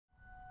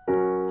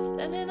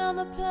Standing on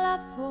the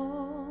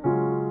platform,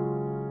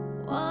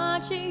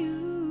 watching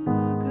you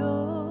go.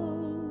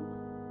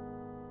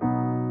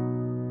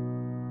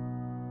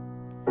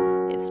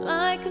 It's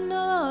like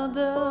no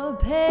other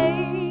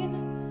pain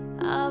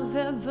I've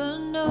ever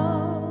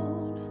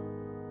known.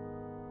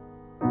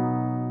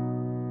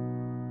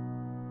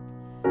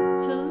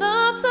 To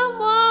love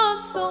someone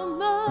so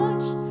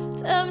much,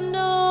 to have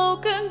no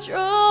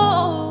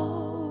control.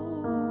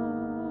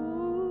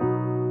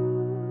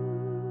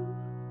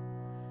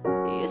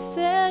 You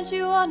said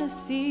you wanna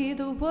see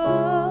the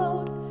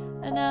world,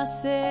 and I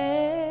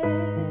said,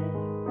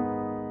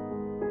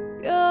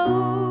 go.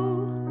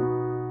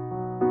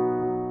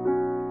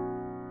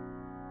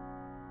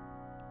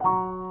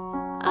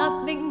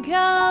 I think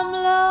I'm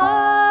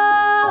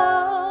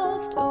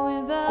lost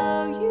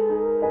without you.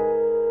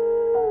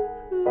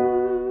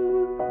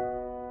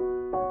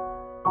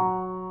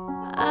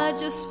 I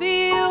just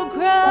feel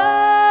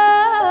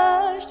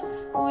crushed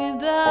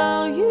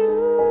without you.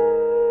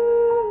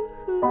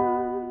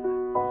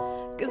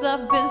 'Cause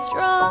I've been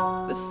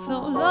strong for so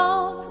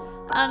long,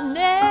 I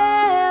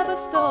never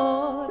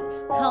thought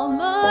how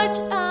much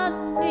I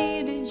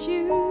needed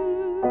you.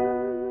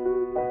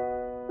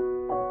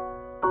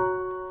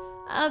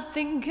 I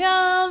think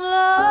I'm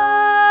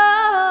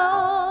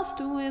lost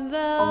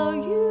without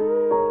you.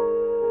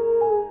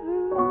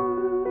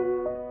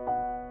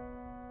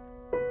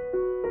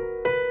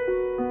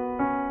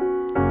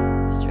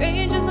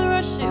 Strangers are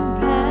rushing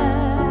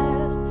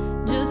past,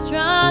 just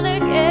trying to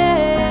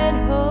get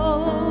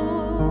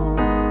home.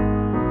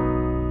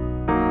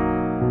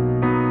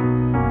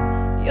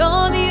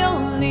 You're the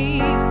only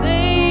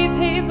safe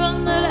haven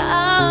that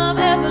I've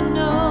ever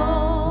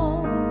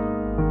known.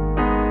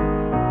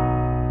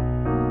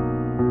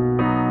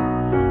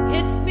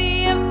 Hits me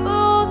at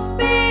full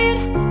speed,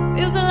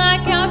 feels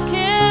like I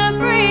can't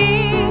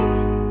breathe,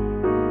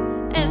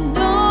 and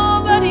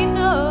nobody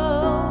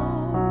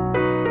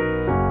knows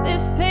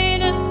this pain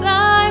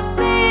inside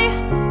me.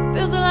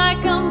 Feels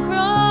like I'm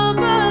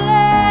crumbling.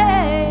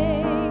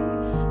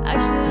 I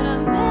should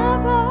have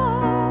never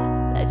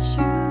let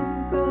you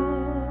go.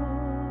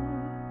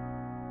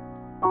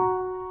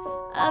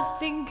 I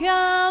think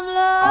I'm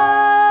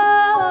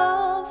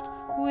lost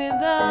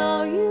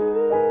without you.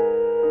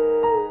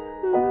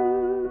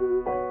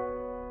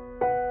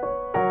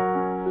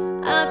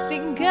 I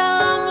think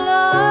I'm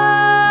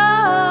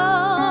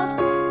lost,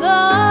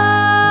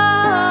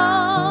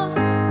 lost,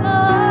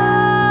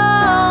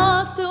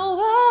 lost. Oh, oh,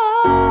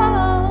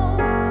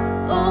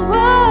 oh,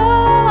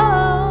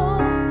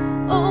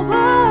 oh, oh, oh,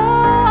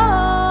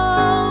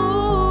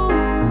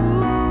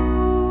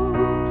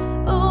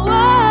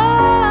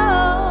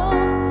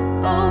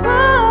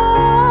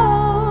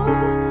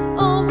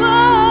 oh,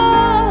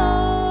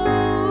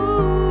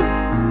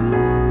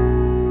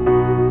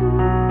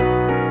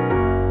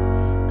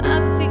 I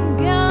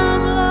think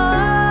I'm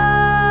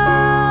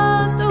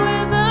lost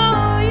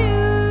without you.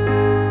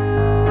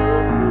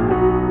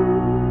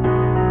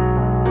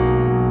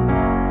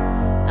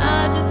 I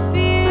just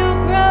feel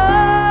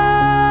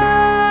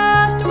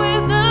crushed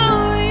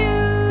without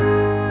you.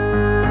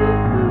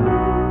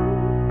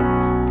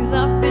 'Cause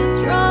I've been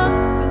strong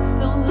for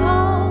so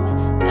long,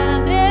 and I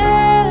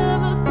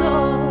never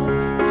thought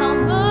how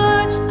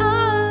much I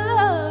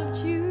loved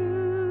you.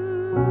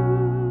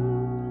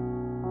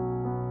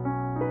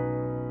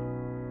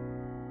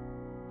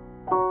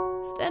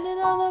 Standing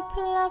on the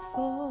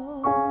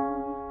platform,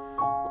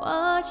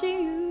 watching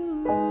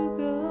you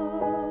go.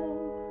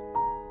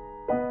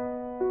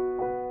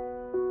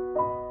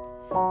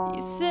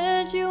 You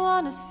said you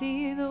wanna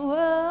see the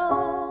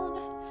world,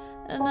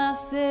 and I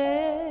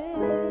said,